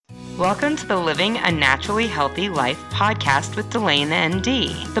Welcome to the Living a Naturally Healthy Life podcast with Delane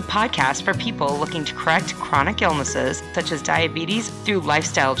MD, the podcast for people looking to correct chronic illnesses such as diabetes through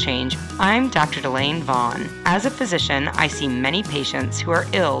lifestyle change. I'm Dr. Delane Vaughn. As a physician, I see many patients who are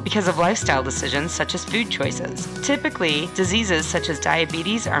ill because of lifestyle decisions such as food choices. Typically, diseases such as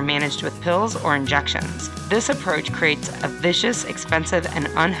diabetes are managed with pills or injections. This approach creates a vicious, expensive, and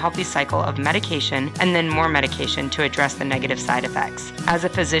unhealthy cycle of medication and then more medication to address the negative side effects. As a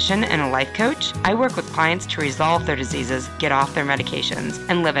physician and a life coach, I work with clients to resolve their diseases, get off their medications,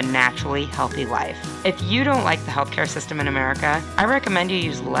 and live a naturally healthy life. If you don't like the healthcare system in America, I recommend you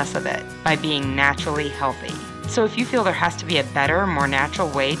use less of it by being naturally healthy. So if you feel there has to be a better, more natural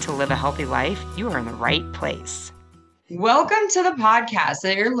way to live a healthy life, you are in the right place. Welcome to the podcast. So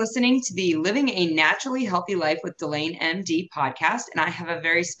you're listening to the Living a Naturally Healthy Life with Delane MD podcast, and I have a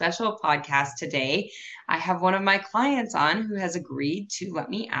very special podcast today. I have one of my clients on who has agreed to let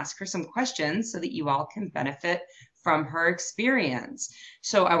me ask her some questions so that you all can benefit from her experience.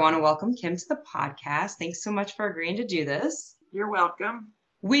 So I want to welcome Kim to the podcast. Thanks so much for agreeing to do this. You're welcome.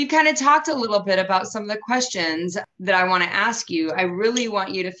 We've kind of talked a little bit about some of the questions that I want to ask you. I really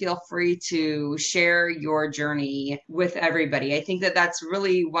want you to feel free to share your journey with everybody. I think that that's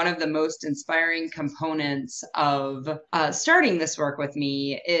really one of the most inspiring components of starting this work with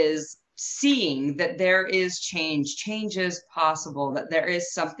me is seeing that there is change. Change is possible, that there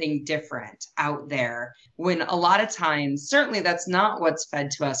is something different out there. When a lot of times, certainly that's not what's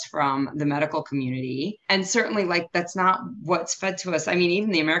fed to us from the medical community. And certainly that's not what's fed to us. I mean, even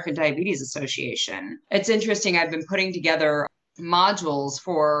the American Diabetes Association. It's interesting. I've been putting together modules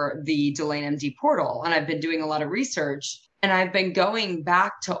for the Delane MD portal, and I've been doing a lot of research. And I've been going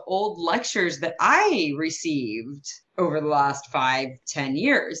back to old lectures that I received over the last 5-10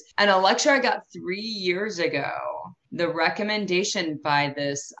 years. And a lecture I got 3 years ago, the recommendation by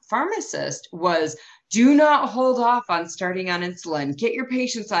this pharmacist was, do not hold off on starting on insulin. Get your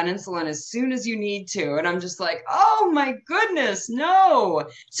patients on insulin as soon as you need to. And I'm just like, oh my goodness, no.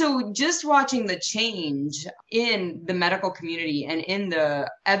 So just watching the change in the medical community and in the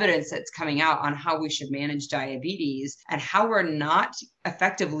evidence that's coming out on how we should manage diabetes and how we're not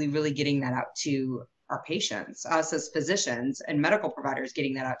effectively really getting that out to our patients, us as physicians and medical providers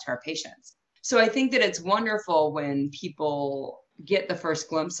getting that out to our patients. So I think that it's wonderful when people get the first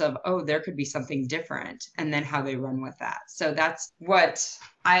glimpse of, oh, there could be something different, and then how they run with that. So that's what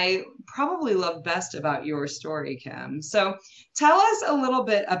I probably love best about your story, Kim. So tell us a little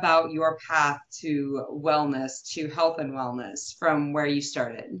bit about your path to wellness, to health and wellness from where you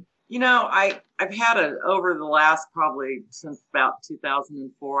started. You know, I've had over the last probably since about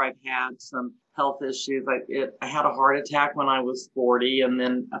 2004, I've had some health issues. I had a heart attack when I was 40, and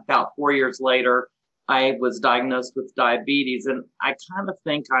then about 4 years later, I was diagnosed with diabetes, and I kind of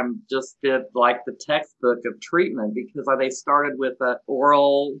think I'm just did like the textbook of treatment because they started with an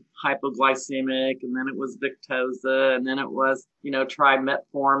oral hypoglycemic, and then it was Victoza, and then it was, tried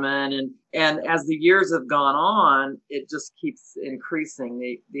metformin. And as the years have gone on, it just keeps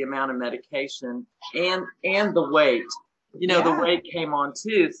increasing the amount of medication and the weight. The weight came on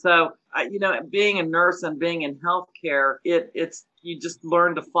too. So, being a nurse and being in healthcare, it's you just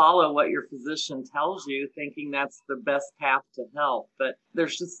learn to follow what your physician tells you, thinking that's the best path to health. But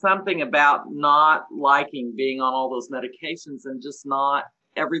there's just something about not liking being on all those medications and just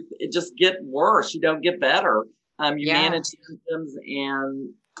it just get worse. You don't get better. Manage symptoms, and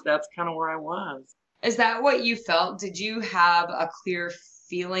that's kind of where I was. Is that what you felt? Did you have a clear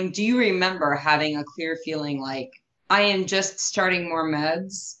feeling? Do you remember having a clear feeling like, I am just starting more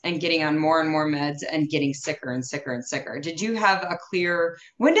meds and getting on more and more meds and getting sicker and sicker and sicker? Did you have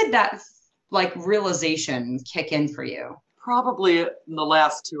when did that realization kick in for you? Probably in the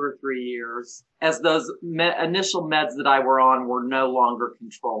last 2 or 3 years, as those initial meds that I were on were no longer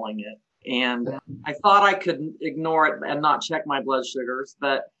controlling it. And I thought I could ignore it and not check my blood sugars,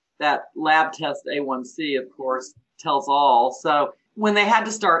 but that lab test A1C, of course, tells all. So when they had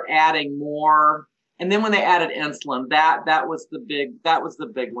to start adding more, and then when they added insulin, that was the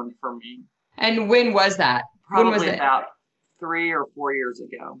big one for me. And when was that? Probably about 3 or 4 years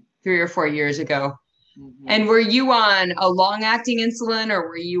ago. 3 or 4 years ago. Mm-hmm. And were you on a long-acting insulin, or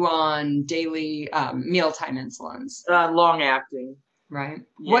were you on daily mealtime insulins? Long-acting. Right.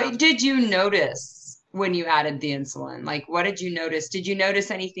 Yeah. What did you notice when you added the insulin? What did you notice? Did you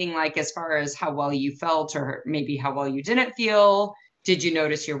notice anything as far as how well you felt, or maybe how well you didn't feel? Did you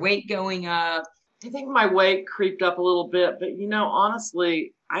notice your weight going up? I think my weight creeped up a little bit, but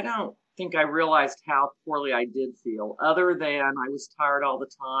honestly, I don't think I realized how poorly I did feel, other than I was tired all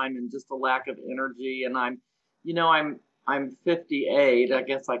the time and just a lack of energy. And I'm I'm 58. I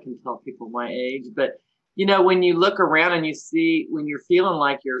guess I can tell people my age, but when you look around and you see when you're feeling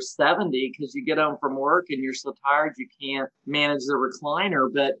like you're 70 because you get home from work and you're so tired you can't manage the recliner,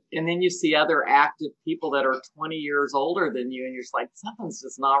 and then you see other active people that are 20 years older than you and you're just like, something's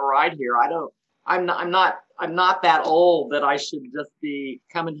just not right here. I'm not that old that I should just be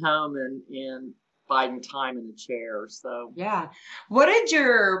coming home and biding time in a chair. So Yeah. What did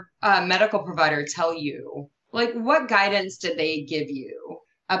your medical provider tell you? Like, what guidance did they give you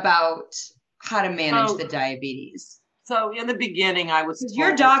about how to manage the diabetes? So in the beginning, I was told,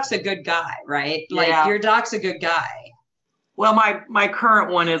 your doc's a good guy, right? Yeah. Like, your doc's a good guy. Well, my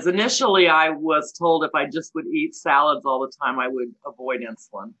current one is, initially I was told if I just would eat salads all the time, I would avoid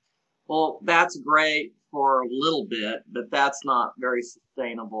insulin. Well, that's great for a little bit, but that's not very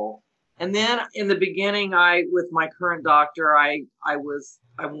sustainable. And then in the beginning, with my current doctor, I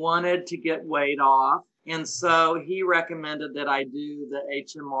wanted to get weight off. And so he recommended that I do the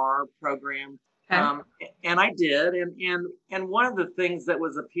HMR program. Okay. And I did. And one of the things that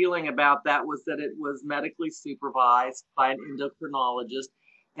was appealing about that was that it was medically supervised by an endocrinologist.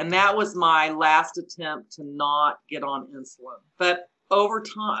 And that was my last attempt to not get on insulin. But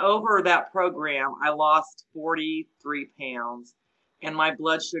over that program, I lost 43 pounds. And my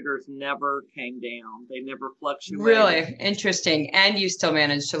blood sugars never came down. They never fluctuated. Really interesting. And you still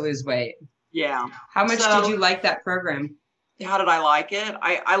managed to lose weight. Yeah. How much did you like that program? How did I like it?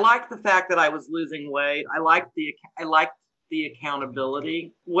 I liked the fact that I was losing weight. I liked the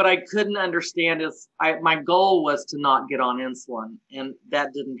accountability. What I couldn't understand is my goal was to not get on insulin, and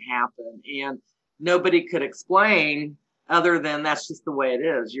that didn't happen. And nobody could explain other than that's just the way it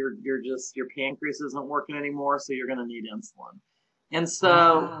is. Your pancreas isn't working anymore, so you're going to need insulin. And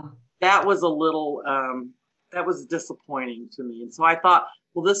so that was a little, that was disappointing to me. And so I thought,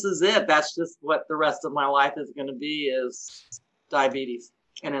 well, this is it. That's just what the rest of my life is going to be, is diabetes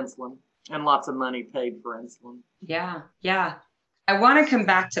and insulin and lots of money paid for insulin. Yeah. Yeah. I want to come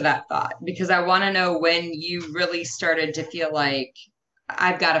back to that thought because I want to know when you really started to feel like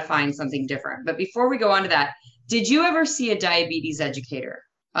I've got to find something different. But before we go on to that, did you ever see a diabetes educator,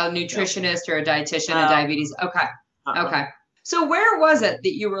 a nutritionist or a dietitian, a diabetes? Okay. Okay. So where was it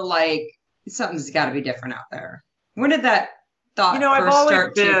that you were like, something's got to be different out there? When did that thought first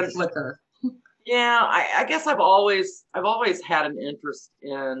start to flicker? Yeah, I guess I've always had an interest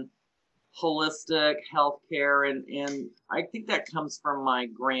in holistic healthcare, and I think that comes from my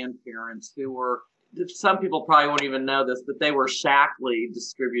grandparents, who were, some people probably won't even know this, but they were Shaklee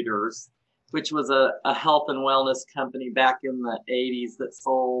distributors, which was a health and wellness company back in the 80s that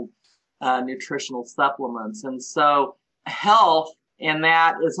sold nutritional supplements. And so health, and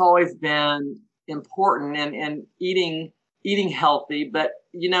that has always been important, and eating healthy. But,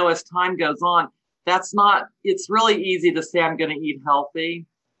 as time goes on, it's really easy to say I'm going to eat healthy,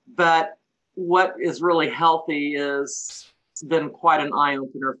 but what is really healthy is been quite an eye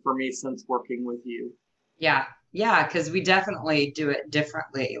opener for me since working with you. Yeah. Yeah. Cause we definitely do it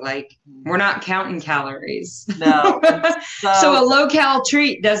differently. Like, we're not counting calories. No. So a low cal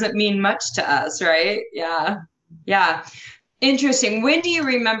treat doesn't mean much to us. Right. Yeah. Yeah. Interesting. When do you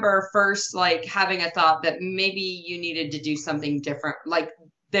remember first, like, having a thought that maybe you needed to do something different? Like,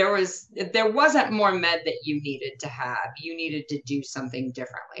 if there wasn't more med that you needed to have, you needed to do something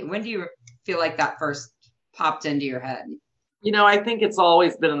differently. When do you feel like that first popped into your head? I think it's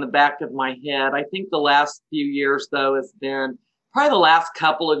always been in the back of my head. I think the last few years, though, has been probably the last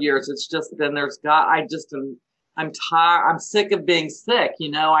couple of years. It's just been, I'm tired. I'm sick of being sick.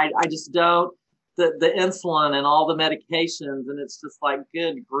 I just don't, the insulin and all the medications. And it's just like,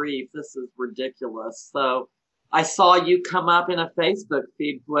 good grief, this is ridiculous. So I saw you come up in a Facebook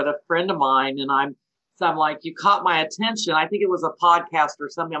feed with a friend of mine, and I'm like, you caught my attention. I think it was a podcast or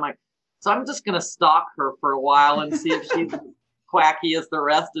something. I'm like, so I'm just going to stalk her for a while and see if she's quacky as the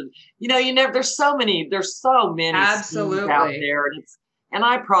rest of, there's so many absolutely out there, and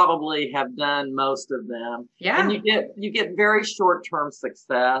I probably have done most of them. Yeah. And you get very short-term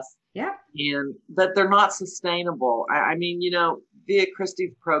success. Yeah. But they're not sustainable. I mean, via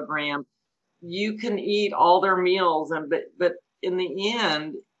Christy's program, you can eat all their meals, but in the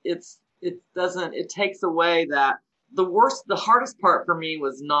end, it takes away that. The hardest part for me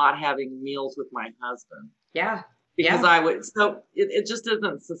was not having meals with my husband. Yeah. Because it just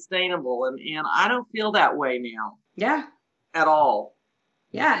isn't sustainable. And I don't feel that way now. Yeah. At all.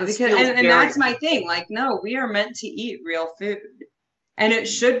 Yeah. And that's my thing. Like, no, we are meant to eat real food, and it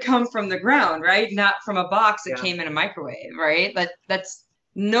should come from the ground, right? Not from a box that came in a microwave, right? That's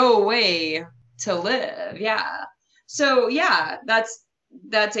no way to live. Yeah. So yeah, that's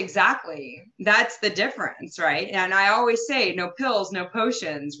That's the difference, right? And I always say no pills, no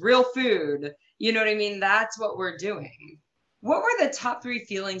potions, real food. You know what I mean? That's what we're doing. What were the top three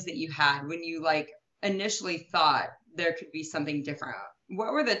feelings that you had when you like initially thought there could be something different?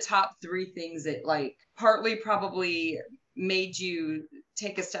 What were the top three things that like partly probably made you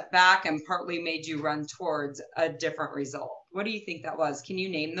take a step back and partly made you run towards a different result? What do you think that was? Can you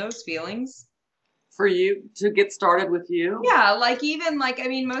name those feelings? For you to get started with you? Yeah, like even like, I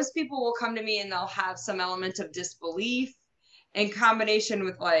mean, most people will come to me and they'll have some element of disbelief in combination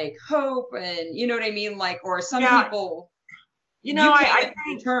with like hope and you know what I mean? Like, or some Yeah, people you know, you came I in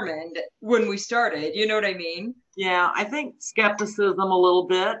think, determined when we started, you know what I mean? yeah, I think skepticism a little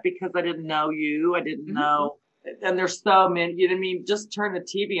bit because I didn't know you. I didn't Mhm. know, and there's so many, you know what I mean? Just turn the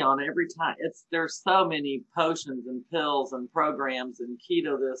TV on every time. There's so many potions and pills and programs and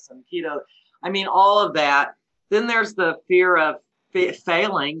keto this and keto. I mean, all of that. Then there's the fear of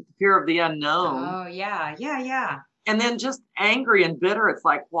failing, fear of the unknown. Oh, yeah, yeah, yeah. And then just angry and bitter. It's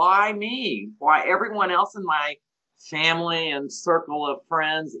like, why me? Why everyone else in my family and circle of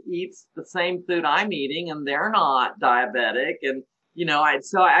friends eats the same food I'm eating and they're not diabetic? And, you know,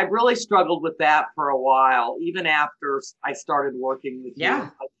 I really struggled with that for a while, even after I started working with you. Yeah.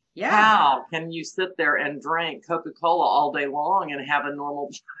 Like, Yeah. how can you sit there and drink Coca-Cola all day long and have a normal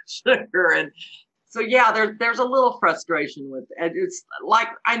sugar? And so yeah, there's a little frustration with it. It's like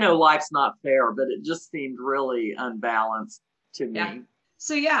I know life's not fair, but it just seemed really unbalanced to Yeah. me.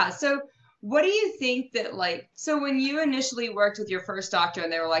 So yeah, so what do you think that like so when you initially worked with your first doctor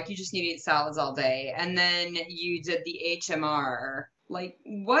and they were like you just need to eat salads all day and then you did the HMR, like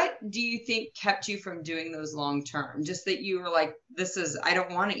what do you think kept you from doing those long term? Just that you were like I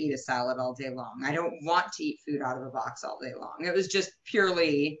don't want to eat a salad all day long. I don't want to eat food out of a box all day long. It was just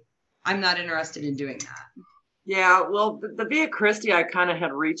purely I'm not interested in doing that. Yeah, well, the Via Christi, I kind of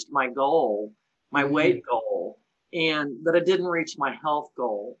had reached my goal, my Mm-hmm. weight goal, but I didn't reach my health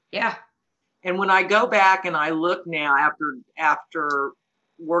goal. Yeah. And when I go back and I look now after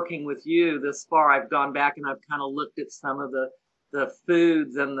working with you this far, I've gone back and I've kind of looked at some of the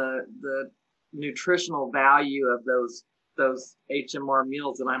foods and the nutritional value of those HMR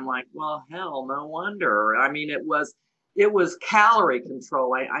meals, and I'm like, well, hell, no wonder. I mean, it was calorie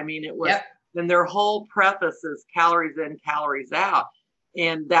control. I mean, it was. Yep. And their whole preface is calories in, calories out,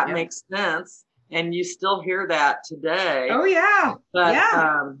 and that Yep. makes sense. And you still hear that today. Oh yeah. But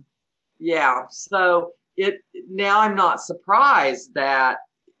Yeah. yeah, so now I'm not surprised that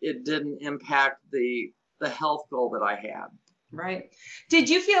it didn't impact the health goal that I had. Right. Did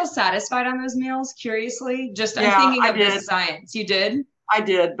you feel satisfied on those meals? Curiously, just I'm Yeah, thinking I of the did. science. You did? I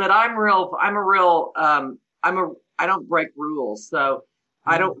did, but I don't break rules. So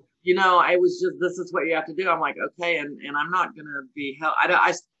I Mm. don't, you know, I was just, this is what you have to do. I'm like, okay. And I'm not going to be held,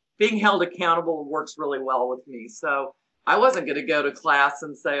 being held accountable works really well with me. So I wasn't going to go to class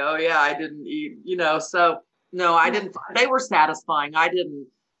and say, oh yeah, I didn't eat, you know, so no, I didn't, they were satisfying. I didn't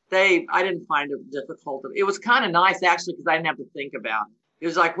find it difficult. It was kind of nice actually, because I didn't have to think about it. It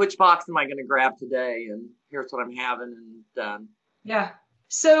was like, which box am I going to grab today? And here's what I'm having and done. Yeah.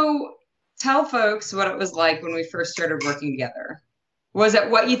 So tell folks what it was like when we first started working together. Was it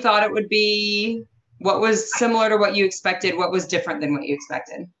what you thought it would be? What was similar to what you expected? What was different than what you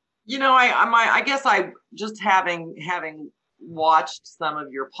expected? You know, I guess I just having watched some of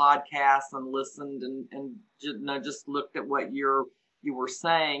your podcasts and listened and you know, just looked at what you were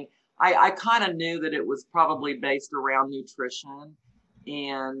saying. I kind of knew that it was probably based around nutrition,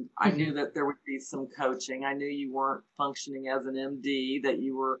 and I knew that there would be some coaching. I knew you weren't functioning as an MD, that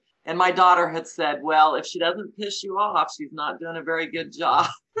you were. And my daughter had said, well, if she doesn't piss you off, she's not doing a very good job.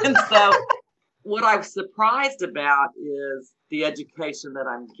 And so what I'm surprised about is the education that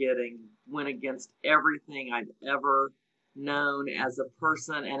I'm getting went against everything I've ever known as a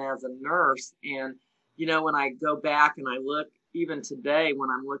person and as a nurse. And, you know, when I go back and I look, even today, when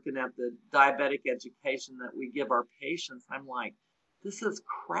I'm looking at the diabetic education that we give our patients, I'm like, this is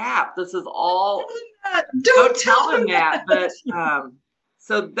crap. This is all. Don't tell them that. But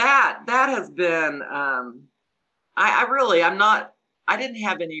so that has been. I didn't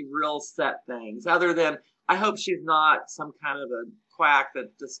have any real set things other than I hope she's not some kind of a quack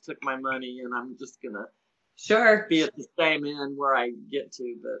that just took my money and I'm just gonna Sure. be at the same end where I get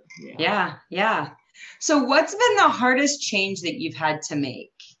to. But yeah. Yeah. Yeah. So what's been the hardest change that you've had to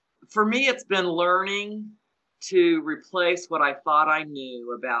make? For me, it's been learning to replace what I thought I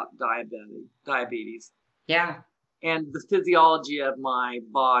knew about diabetes Yeah. and the physiology of my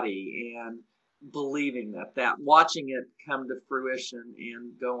body. And believing that, watching it come to fruition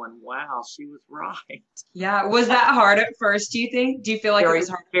and going, wow, she was right. Yeah. Was that hard at first, do you think? Do you feel like it was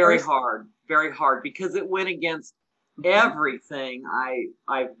hard at Very first? hard, very hard, because it went against everything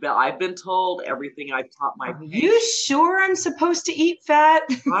I've been told, everything I've taught my Are you patients. sure I'm supposed to eat fat?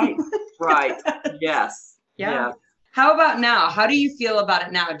 Right, right. Yes, Yeah. yes. How about now? How do you feel about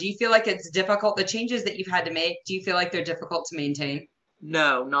it now? Do you feel like it's difficult? The changes that you've had to make, do you feel like they're difficult to maintain?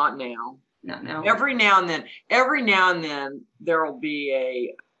 No, not now. Not now. Every now and then there'll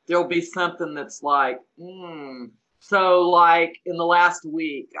be something that's like, So like in the last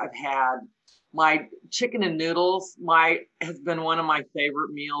week, I've had my chicken and noodles. Has been one of my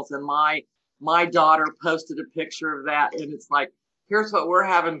favorite meals, and my daughter posted a picture of that, and it's like, here's what we're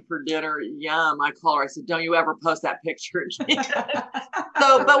having for dinner. Yum! I call her. I said, don't you ever post that picture again.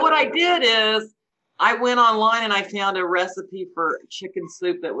 But what I did is I went online and I found a recipe for chicken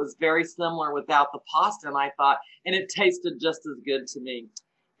soup that was very similar without the pasta, and I thought, and it tasted just as good to me.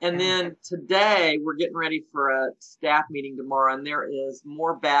 And then today we're getting ready for a staff meeting tomorrow, and there is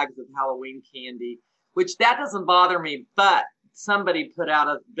more bags of Halloween candy, which that doesn't bother me, but somebody put out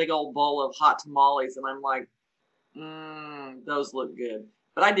a big old bowl of hot tamales, and I'm like, those look good.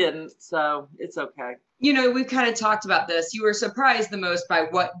 But I didn't, so it's okay. You know, we've kind of talked about this. You were surprised the most by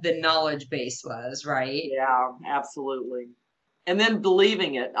what the knowledge base was, right? Yeah, absolutely. And then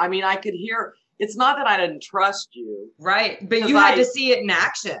believing it. I mean, I could hear, it's not that I didn't trust you. Right. But you had to see it in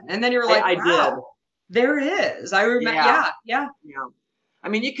action. And then you're like, I wow, did. There is. I remember. Yeah. I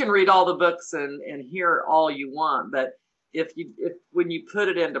mean, you can read all the books and hear all you want, but if when you put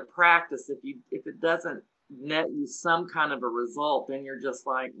it into practice, if it doesn't net you some kind of a result, then you're just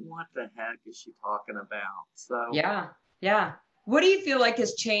like, what the heck is she talking about? So yeah. What do you feel like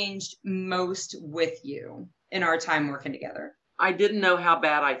has changed most with you in our time working together? I didn't know how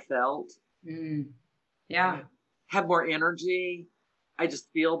bad I felt. Yeah. Have more energy. I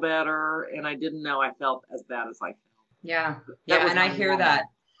just feel better, and I didn't know I felt as bad as I felt. Yeah. And I hear that.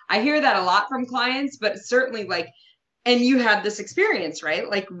 I hear that a lot from clients, but certainly and you had this experience, right?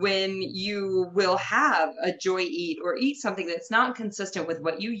 Like when you will have a joy eat or eat something that's not consistent with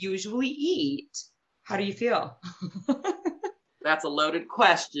what you usually eat, how do you feel? That's a loaded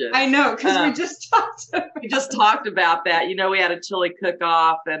question. I know, because we just talked about that. You know, we had a chili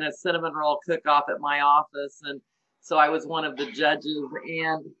cook-off and a cinnamon roll cook-off at my office, and so I was one of the judges,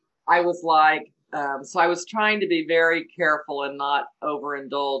 and I was like, so I was trying to be very careful and not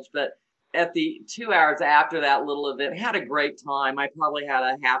overindulge, but at the 2 hours after that little event, had a great time. I probably had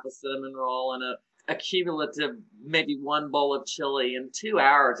a half a cinnamon roll and a cumulative maybe one bowl of chili. And 2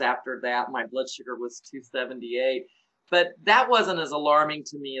 hours after that, my blood sugar was 278. But that wasn't as alarming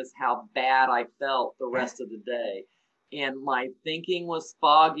to me as how bad I felt the rest of the day. And my thinking was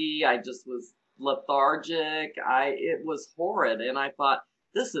foggy. I just was lethargic. It was horrid. And I thought,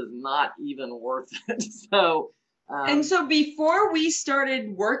 this is not even worth it. And so before we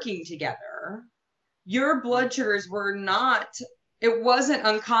started working together, your blood sugars were not, it wasn't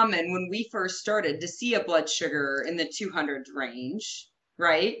uncommon when we first started to see a blood sugar in the 200s range,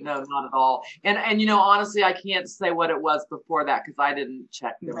 right? No, not at all. And you know, honestly, I can't say what it was before that because I didn't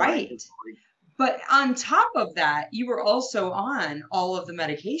check them. Right. But on top of that, you were also on all of the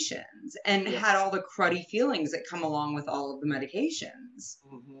medications and had all the cruddy feelings that come along with all of the medications.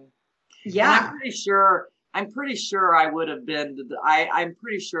 Mm-hmm. Yeah. And I'm pretty sure I would have been, I'm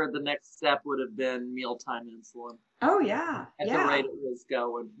pretty sure the next step would have been mealtime insulin. Oh, yeah. At the rate it was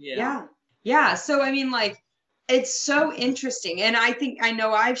going. Yeah. So, I mean, it's so interesting. And I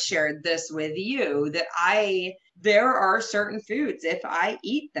know I've shared this with you that there are certain foods, if I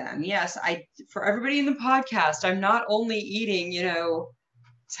eat them, yes, for everybody in the podcast, I'm not only eating,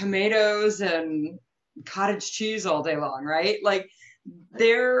 tomatoes and cottage cheese all day long, right?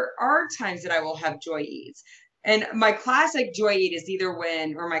 There are times that I will have joy eats. And my classic joy eat is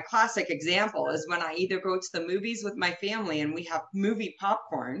my classic example is when I either go to the movies with my family and we have movie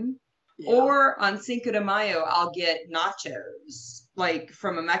popcorn, or on Cinco de Mayo, I'll get nachos,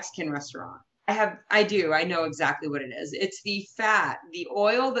 from a Mexican restaurant. I know exactly what it is. It's the fat, the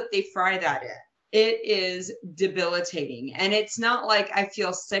oil that they fry that in. It is debilitating. And it's not like I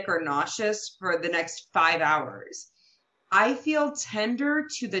feel sick or nauseous for the next 5 hours. I feel tender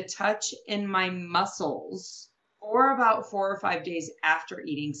to the touch in my muscles for about 4 or 5 days after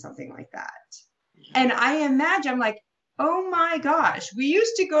eating something like that. And I imagine, I'm like, oh my gosh, we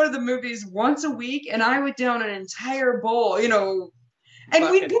used to go to the movies once a week and I would down an entire bowl, and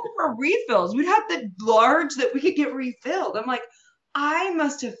we'd go for refills. We'd have the large that we could get refilled. I'm like, I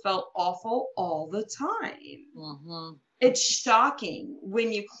must have felt awful all the time. Mm-hmm. it's shocking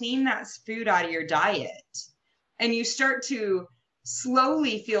when you clean that food out of your diet and you start to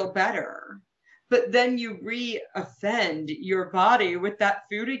slowly feel better, but then you re-offend your body with that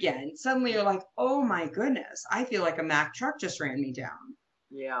food again. Suddenly you're like, oh my goodness, I feel like a Mack truck just ran me down.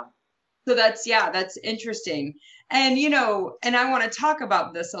 Yeah. So that's interesting. And, and I want to talk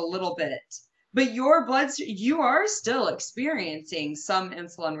about this a little bit, but you are still experiencing some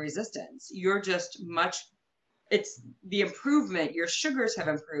insulin resistance. You're just it's the improvement. Your sugars have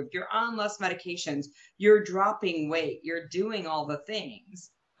improved. You're on less medications. You're dropping weight. You're doing all the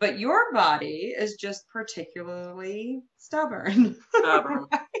things, but your body is just particularly stubborn. Stubborn.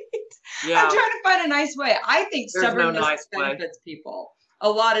 Right? Yeah. I'm trying to find a nice way. I think stubbornness benefits people a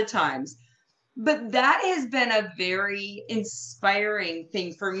lot of times. But that has been a very inspiring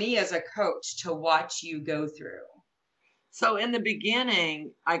thing for me as a coach to watch you go through. So in the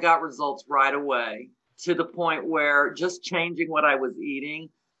beginning, I got results right away, to the point where just changing what I was eating,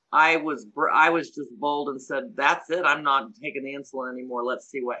 I was just bold and said, that's it. I'm not taking the insulin anymore. Let's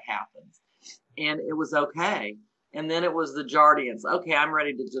see what happens. And it was okay. And then it was the Jardiance. Okay, I'm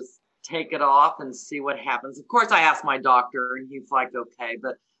ready to just take it off and see what happens. Of course, I asked my doctor and he's like, okay,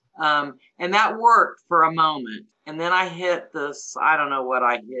 but and that worked for a moment. And then I hit this, I don't know what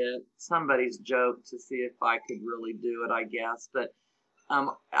I hit, somebody's joke to see if I could really do it, I guess. But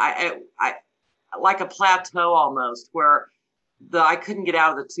I like a plateau almost, where I couldn't get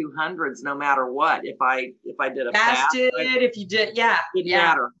out of the 200s no matter what. If I did a fasted, if you did, yeah. It didn't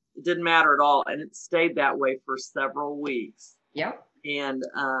matter. It didn't matter at all. And it stayed that way for several weeks. Yep. And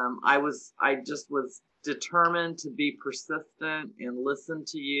I just was determined to be persistent and listen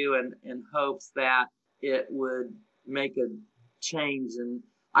to you, and in hopes that it would make a change. And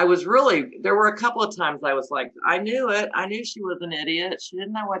there were a couple of times I was like, I knew it. I knew she was an idiot. She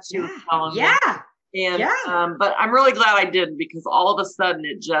didn't know what she was telling me. And but I'm really glad I didn't, because all of a sudden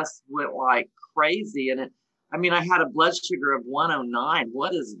it just went like crazy. And I had a blood sugar of 109.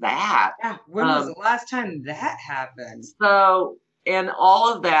 What is that? Yeah. When was the last time that happened? So, and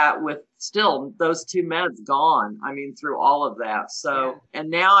all of that with still those 2 meds gone. Through all of that. So, and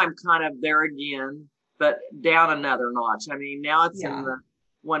now I'm kind of there again, but down another notch. Now it's in the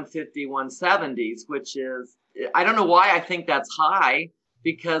 150, 170s, which is, I don't know why I think that's high,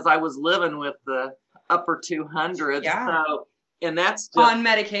 because I was living with the upper 200s. Yeah. So, and that's just on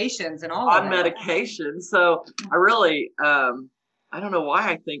medications and all on medication. So I really, I don't know why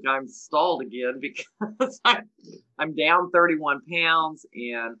I think I'm stalled again, because I'm down 31 pounds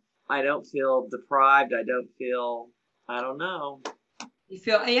and I don't feel deprived. I don't know. You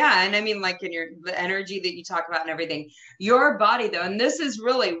feel, yeah. And like in the energy that you talk about and everything, your body though, and this is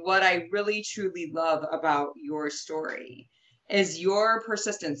really what I really truly love about your story, is your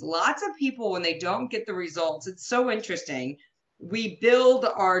persistence. Lots of people, when they don't get the results, it's so interesting. We build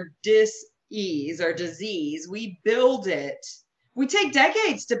our dis-ease, our disease, we build it. We take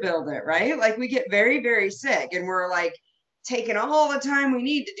decades to build it, right? Like we get very, very sick and we're like taking all the time we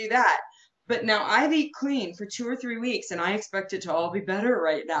need to do that. But now I've eaten clean for 2 or 3 weeks and I expect it to all be better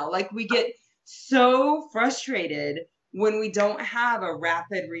right now. Like we get so frustrated when we don't have a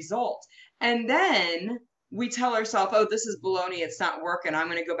rapid result. And then we tell ourselves, oh, this is baloney. It's not working. I'm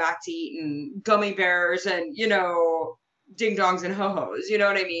going to go back to eating gummy bears and, ding dongs and ho-hos. You know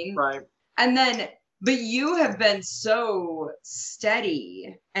what I mean? Right. And then, but you have been so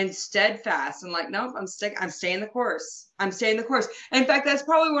steady and steadfast and like, nope, I'm staying the course. I'm staying the course. In fact, that's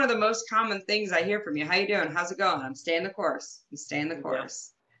probably one of the most common things I hear from you. How you doing? How's it going? I'm staying the course. I'm staying the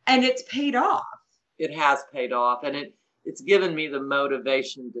course. Yeah. And it's paid off. It has paid off. And it's given me the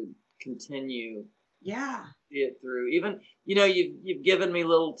motivation to continue. Yeah. It through. Even, you've given me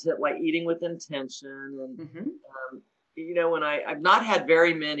little tips like eating with intention. And, when I've not had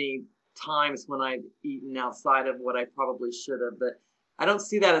very many times when I've eaten outside of what I probably should have, but I don't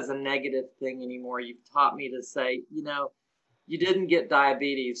see that as a negative thing anymore. You've taught me to say, you didn't get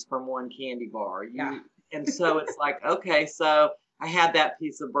diabetes from one candy bar. And so it's like, okay, so I had that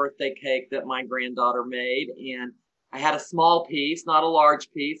piece of birthday cake that my granddaughter made, and I had a small piece, not a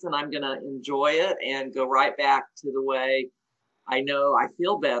large piece, and I'm going to enjoy it and go right back to the way I know I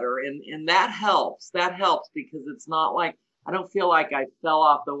feel better. And that helps. That helps, because it's not like, I don't feel like I fell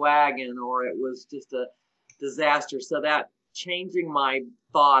off the wagon or it was just a disaster. So that changing my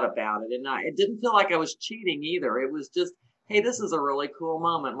thought about it. And it didn't feel like I was cheating either. It was just, hey, this is a really cool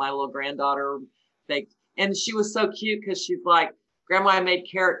moment. My little granddaughter baked, and she was so cute because she's like, Grandma, I made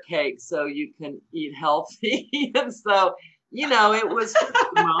carrot cake so you can eat healthy. And so, it was just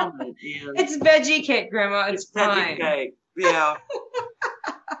a moment. And it's veggie cake, Grandma. It's fine. Veggie cake. Yeah.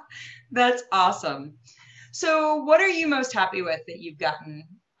 That's awesome. So what are you most happy with that you've gotten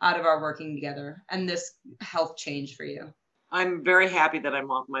out of our working together and this health change for you? I'm very happy that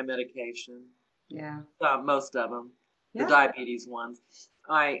I'm off my medication. Yeah. Most of them, the Yeah. diabetes ones.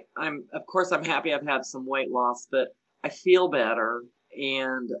 I'm of course I'm happy I've had some weight loss, but I feel better,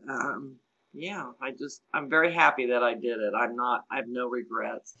 and yeah, I'm very happy that I did it. I have no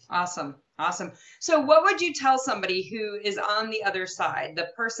regrets. Awesome. Awesome. So what would you tell somebody who is on the other side, the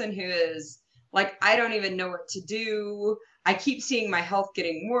person who is like, I don't even know what to do. I keep seeing my health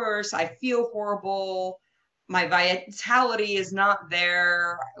getting worse. I feel horrible. My vitality is not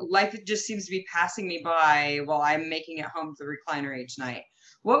there. Life just seems to be passing me by while I'm making it home to the recliner each night.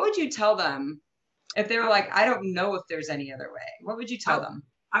 What would you tell them if they were like, I don't know if there's any other way? What would you I, tell them?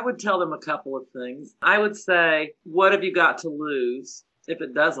 I would tell them a couple of things. I would say, what have you got to lose if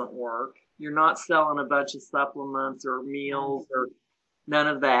it doesn't work? You're not selling a bunch of supplements or Yeah. meals or none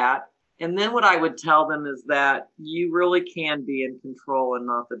of that. And then what I would tell them is that you really can be in control and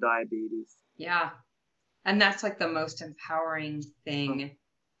not the diabetes. Yeah. And that's like the most empowering thing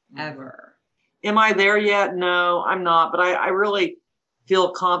Mhm. ever. Am I there yet? No, I'm not, but I really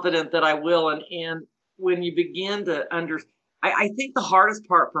feel confident that I will. And when you begin to I think the hardest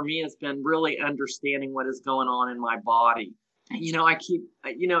part for me has been really understanding what is going on in my body.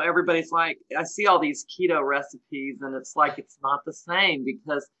 Everybody's like, I see all these keto recipes and it's like, it's not the same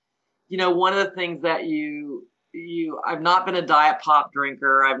because, one of the things that I've not been a diet pop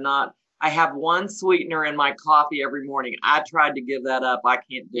drinker. I have one sweetener in my coffee every morning. I tried to give that up. I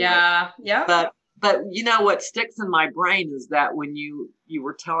can't do it. Yeah. Yep. But what sticks in my brain is that when you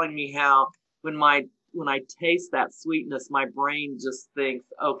were telling me how when I taste that sweetness, my brain just thinks,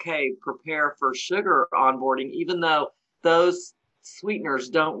 okay, prepare for sugar onboarding, even though those sweeteners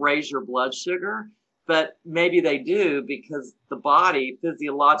don't raise your blood sugar, but maybe they do because the body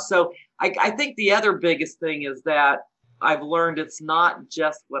physiological. So I think the other biggest thing is that I've learned it's not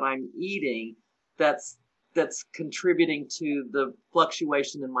just what I'm eating that's contributing to the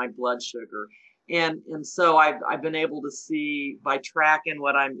fluctuation in my blood sugar. And so I've been able to see by tracking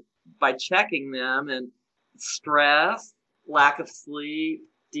by checking them, and stress, lack of sleep,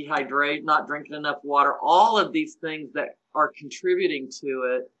 dehydrate, not drinking enough water, all of these things that are contributing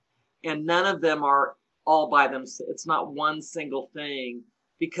to it, and none of them are all by themselves. It's not one single thing,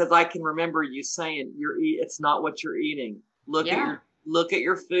 because I can remember you saying it's not what you're eating. Yeah. Look at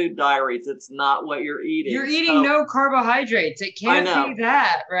your food diaries. It's not what you're You're eating. eating So no carbohydrates. It I can't be know.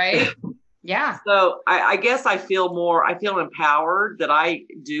 that, right? Yeah. So I guess I feel empowered that I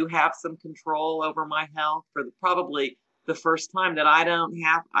do have some control over my health for probably the first time that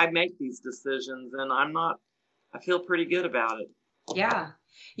I make these decisions, and I feel pretty good about it. Yeah.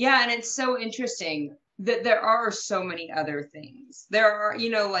 Yeah. And it's so interesting that there are so many other things. There are,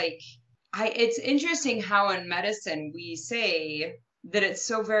 it's interesting how in medicine we say that it's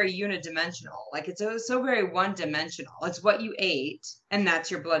so very unidimensional. Like it's so very one dimensional. It's what you ate and that's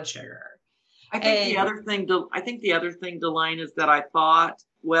your blood sugar. And I think the other thing, Delane, is that I thought,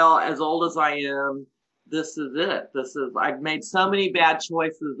 well, as old as I am, this is it. I've made so many bad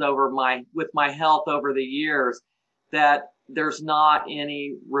choices with my health over the years that there's not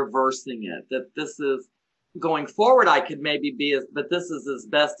any reversing it. That this is going forward, I could maybe but this is as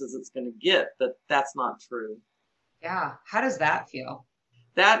best as it's going to get. But that's not true. yeah, how does that feel?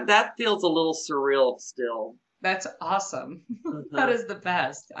 That feels a little surreal still. That's awesome. That Uh-huh. is the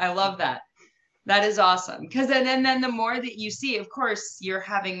best. I love that. That is awesome. Because then the more that you see, of course, you're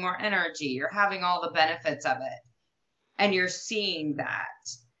having more energy, you're having all the benefits of it, and you're seeing that.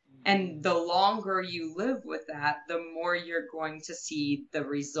 And the longer you live with that, the more you're going to see the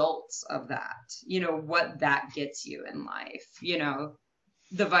results of that, what that gets you in life,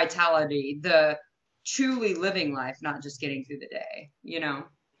 the vitality, the truly living life, not just getting through the day.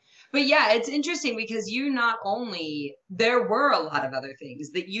 But yeah, it's interesting because you not only, there were a lot of other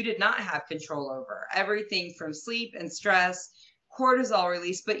things that you did not have control over, everything from sleep and stress, cortisol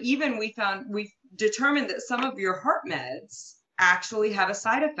release, but even we determined that some of your heart meds actually have a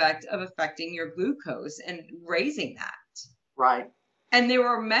side effect of affecting your glucose and raising that. Right. And there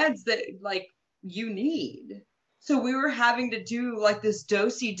were meds that like you need. So we were having to do like this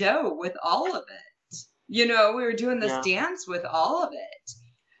do-si-do with all of it. We were doing this Yeah. dance with all of it.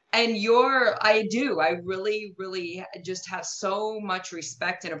 And I really, really just have so much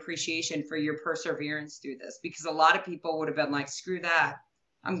respect and appreciation for your perseverance through this, because a lot of people would have been like, screw that.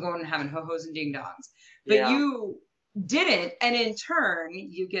 I'm going and having ho-hos and ding dongs. But Yeah. you didn't. And in turn,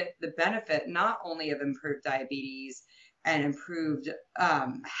 you get the benefit not only of improved diabetes and improved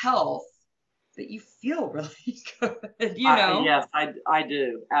health, but you feel really good, Yes, I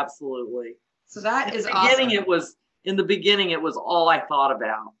do. Absolutely. So that is awesome. In the beginning, it was all I thought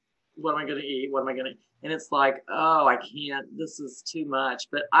about. What am I going to eat? What am I going to? And it's like, oh, I can't. This is too much.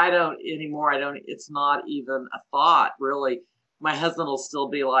 But I don't anymore. It's not even a thought, really. My husband will still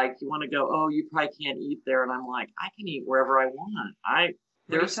be like, you want to go? Oh, you probably can't eat there. And I'm like, I can eat wherever I want.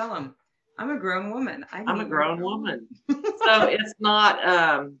 Tell him, I'm a grown woman. I'm a grown woman. So it's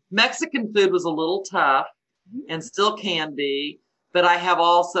not, Mexican food was a little tough and still can be. But I have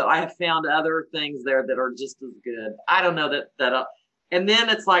found other things there that are just as good. I don't know that. And then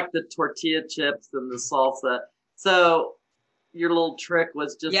it's like the tortilla chips and the salsa. So your little trick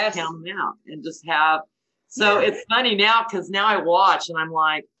was just count them out and just have. So it's funny now because now I watch and I'm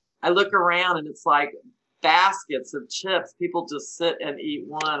like, I look around and it's like baskets of chips. People just sit and eat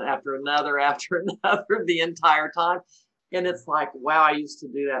one after another the entire time. And it's like, wow, I used to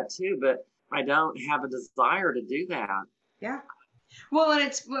do that too, but I don't have a desire to do that. Yeah. Well, and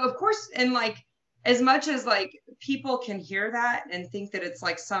it's, of course, and like, as much as like people can hear that and think that it's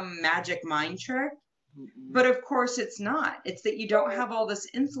like some magic mind trick, but of course it's not. It's that you don't have all this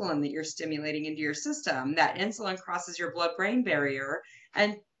insulin that you're stimulating into your system. That insulin crosses your blood-brain barrier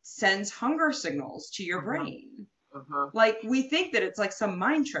and sends hunger signals to your brain. Like we think that it's like some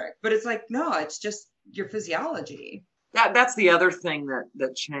mind trick, but it's like, no, it's just your physiology. That's the other thing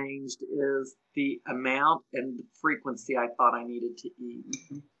that changed is the amount and the frequency I thought I needed to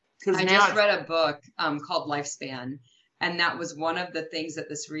eat. I just read a book called Lifespan, and that was one of the things that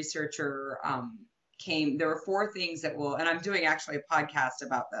this researcher there were 4 things that and I'm doing actually a podcast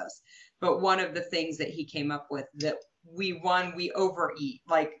about this, but one of the things that he came up with that we overeat.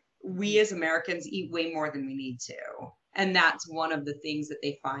 Like we as Americans eat way more than we need to. And that's one of the things that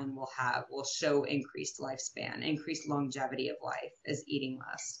they find will show increased lifespan, increased longevity of life is eating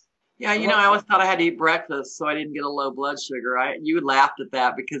less. Yeah, I always thought I had to eat breakfast so I didn't get a low blood sugar. You laughed at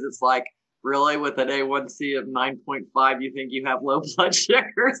that because it's like, really, with an A1C of 9.5, you think you have low blood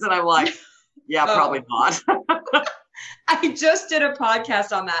sugars? And I'm like, yeah, probably not. I just did a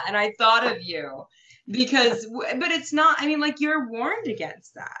podcast on that and I thought of you but it's not, I mean, like you're warned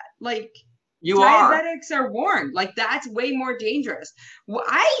against that. Like diabetics are warned. Like that's way more dangerous. Well,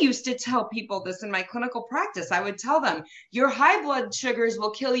 I used to tell people this in my clinical practice. I would tell them your high blood sugars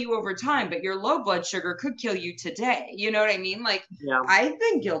will kill you over time, but your low blood sugar could kill you today. You know what I mean? Like I've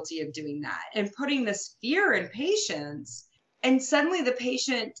been guilty of doing that and putting this fear in patients, and suddenly the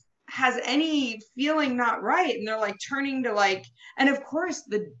patient has any feeling not right and they're like turning to like, and of course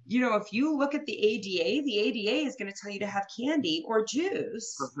if you look at the ADA is going to tell you to have candy or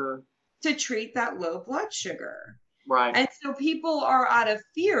juice to treat that low blood sugar. Right. And so people are out of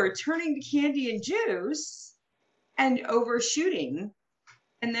fear turning to candy and juice and overshooting.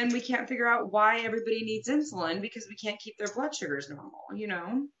 And then we can't figure out why everybody needs insulin because we can't keep their blood sugars normal,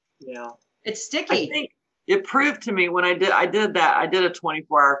 Yeah. It's sticky. I think it proved to me when I did that. I did a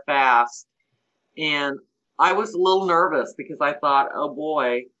 24-hour fast and I was a little nervous because I thought, oh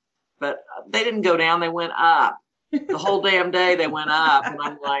boy, but they didn't go down. They went up. The whole damn day they went up and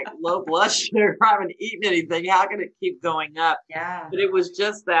I'm like, low blood sugar, I haven't eaten anything. How can it keep going up? Yeah. But it was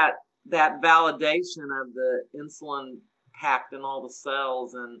just that validation of the insulin packed in all the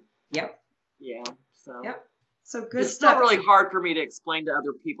cells and yeah. So good it's stuff. still really hard for me to explain to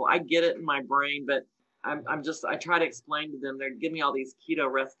other people. I get it in my brain, but I try to explain to them. They give me all these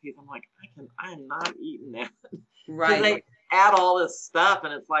keto recipes. I'm like, I'm not eating that. Right. They add all this stuff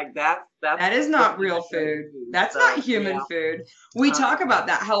and it's like that is not real food. That's not human food. We talk about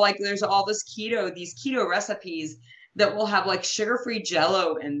that, how like there's all these keto recipes that will have like sugar-free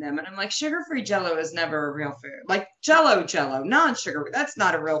Jell-O in them. And I'm like, sugar-free Jell-O is never a real food. Like Jell-O, non-sugar, that's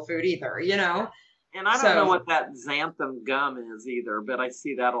not a real food either, And I don't know what that xanthan gum is either, but I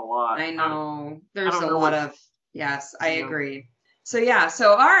see that a lot. I know. There's a lot of, yes, I agree. So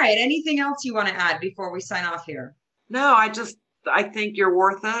all right. Anything else you want to add before we sign off here? No, I think you're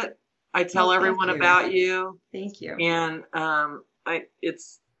worth it. I tell everyone about you. Thank you. And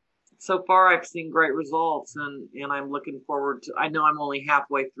so far I've seen great results and I'm looking forward to, I know I'm only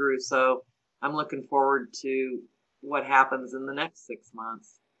halfway through, so I'm looking forward to what happens in the next 6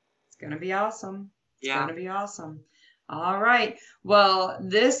 months. It's going to be awesome. It's going to be awesome. All right. Well,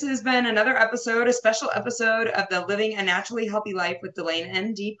 this has been another episode, a special episode of the Living a Naturally Healthy Life with Delaine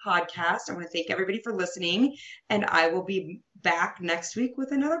MD podcast. I want to thank everybody for listening, and I will be back next week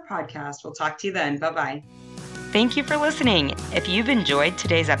with another podcast. We'll talk to you then. Bye-bye. Thank you for listening. If you've enjoyed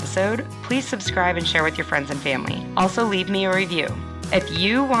today's episode, please subscribe and share with your friends and family. Also, leave me a review. If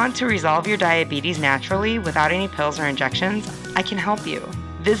you want to resolve your diabetes naturally without any pills or injections, I can help you.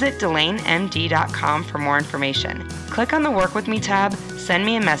 Visit DelaineMD.com for more information. Click on the Work With Me tab, send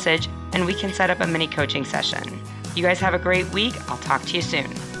me a message, and we can set up a mini coaching session. You guys have a great week. I'll talk to you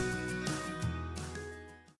soon.